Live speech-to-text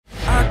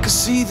can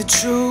see the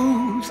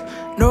truth.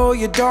 No,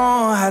 you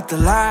don't have to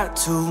lie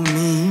to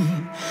me.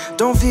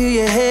 Don't fill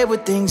your head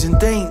with things and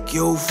think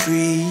you're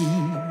free.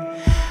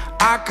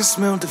 I can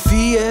smell the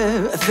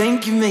fear, I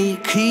think you made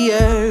it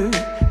clear.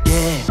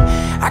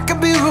 Yeah, I could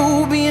be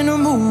rude, be in the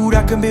mood,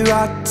 I could be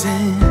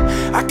rotten.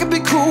 I could be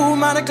cool,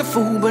 mind like a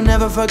fool, but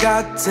never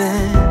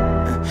forgotten.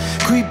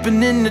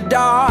 Creeping in the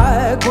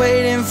dark,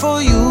 waiting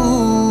for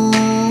you.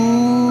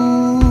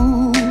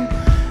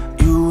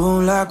 You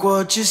won't like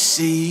what you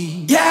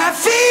see. Yeah, I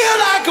feel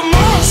like a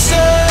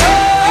monster,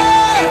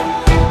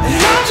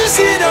 and I'm just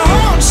here to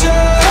haunt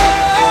you.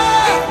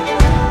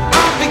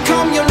 I've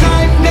become your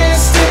nightmare,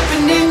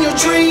 slipping in your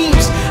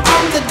dreams.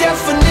 I'm the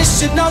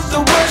definition of the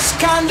worst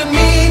kind of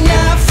mean.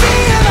 Yeah, I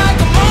feel like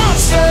a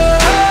monster,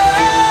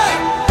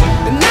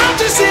 and I'm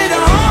just here to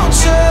haunt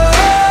you.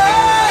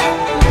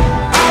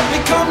 I've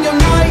become your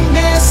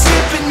nightmare,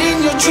 slipping in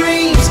your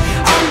dreams.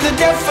 I'm the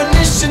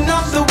definition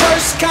of the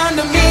worst kind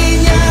of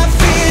mean. Yeah, I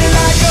feel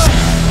like a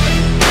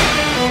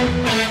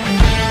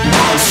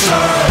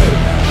monster.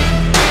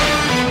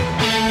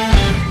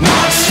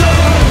 Monster.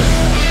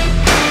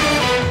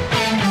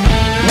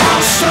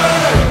 Monster.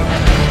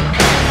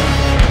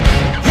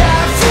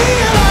 Yeah, I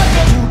feel like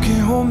you can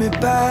hold me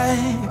back.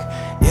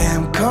 Yeah,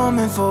 I'm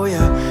coming for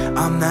you.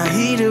 I'm not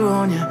heater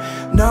on you.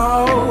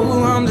 No,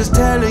 I'm just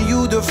telling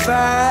you the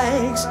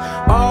facts.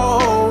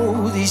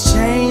 Oh, these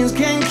chains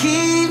can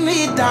keep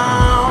me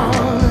down.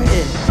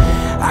 Yeah.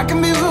 I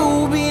can be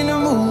rude, be in the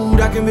mood,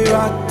 I can be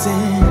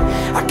rotten.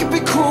 I can be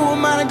cool,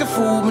 mind like a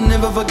fool, but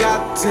never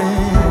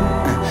forgotten.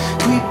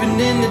 Creeping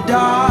in the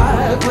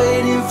dark,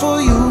 waiting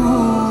for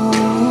you.